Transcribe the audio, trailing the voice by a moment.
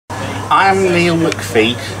I'm Neil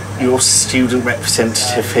McPhee, your student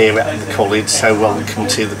representative here at the college, so welcome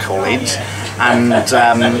to the college. And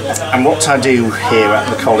what I do here at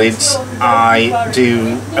the college, I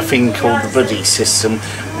do a thing called the buddy system,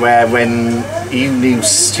 where when you new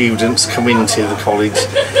students come into the college,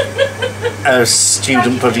 a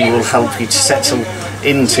student buddy will help you to settle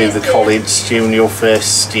into the college during your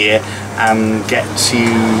first year and get you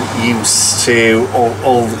used to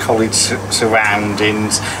all the college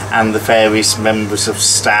surroundings and the various members of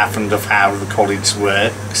staff and of how the college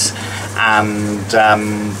works. And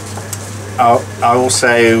I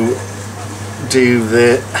also do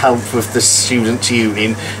the help with the student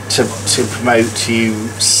union to promote you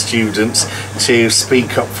students to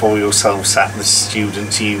speak up for yourselves at the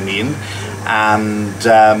student union, and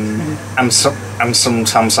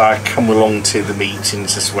sometimes I come along to the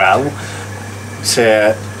meetings as well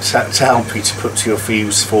to help you to put your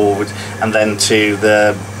views forward, and then to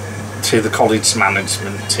the college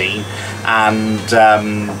management team. And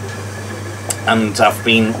I've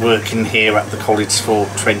been working here at the college for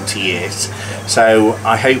 20 years, so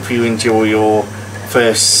I hope you enjoy your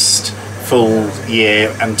first full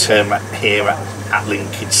year and term here at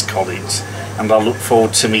Linkage College, and I look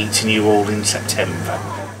forward to meeting you all in September.